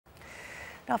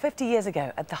Now, 50 years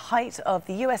ago, at the height of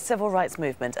the US civil rights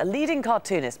movement, a leading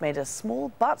cartoonist made a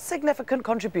small but significant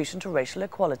contribution to racial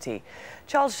equality.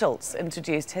 Charles Schultz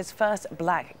introduced his first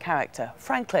black character,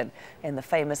 Franklin, in the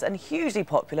famous and hugely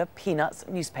popular Peanuts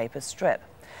newspaper strip.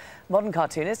 Modern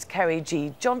cartoonist Kerry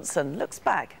G Johnson looks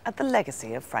back at the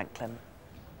legacy of Franklin.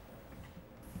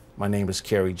 My name is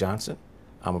Kerry Johnson.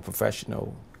 I'm a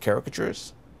professional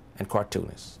caricaturist and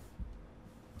cartoonist.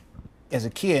 As a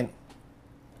kid,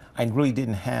 I really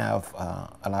didn't have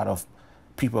a lot of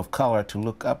people of color to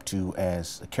look up to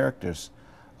as characters,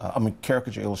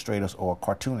 caricature illustrators or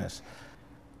cartoonists.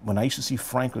 When I used to see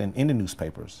Franklin in the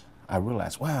newspapers, I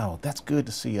realized, wow, that's good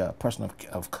to see a person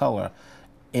of color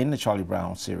in the Charlie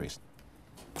Brown series.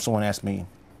 Someone asked me,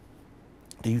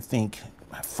 do you think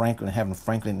having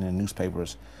Franklin in the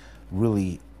newspapers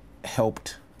really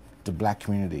helped the black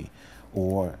community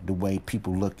or the way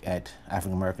people look at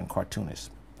African-American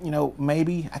cartoonists? You know,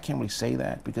 maybe. I can't really say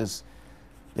that because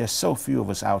there's so few of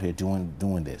us out here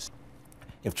doing this.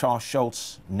 If Charles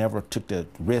Schultz never took the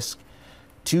risk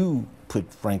to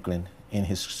put Franklin in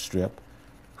his strip,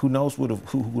 who knows who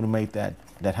would have made that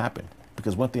happen?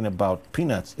 Because one thing about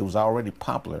Peanuts, it was already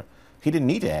popular. He didn't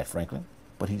need to add Franklin,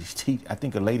 but I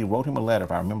think a lady wrote him a letter,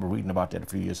 if I remember reading about that a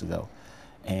few years ago.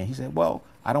 And he said, well,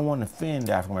 I don't want to offend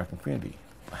the African-American community.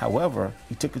 However,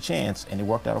 he took a chance and it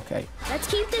worked out okay. Let's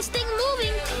keep this thing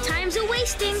moving. Time's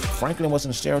a-wasting. Franklin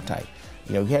wasn't a stereotype.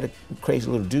 You know, he had a crazy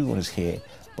little dude on his head,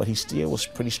 but he still was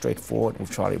pretty straightforward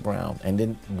with Charlie Brown. And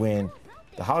then when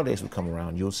the holidays would come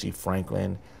around, you'll see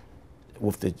Franklin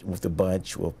with the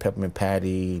bunch, with Peppermint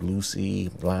Patty,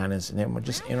 Lucy, Linus, and them were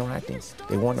just interacting.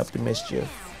 They weren't up to mischief,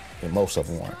 and most of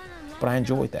them weren't. But I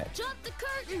enjoyed that. Jump the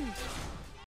curtain.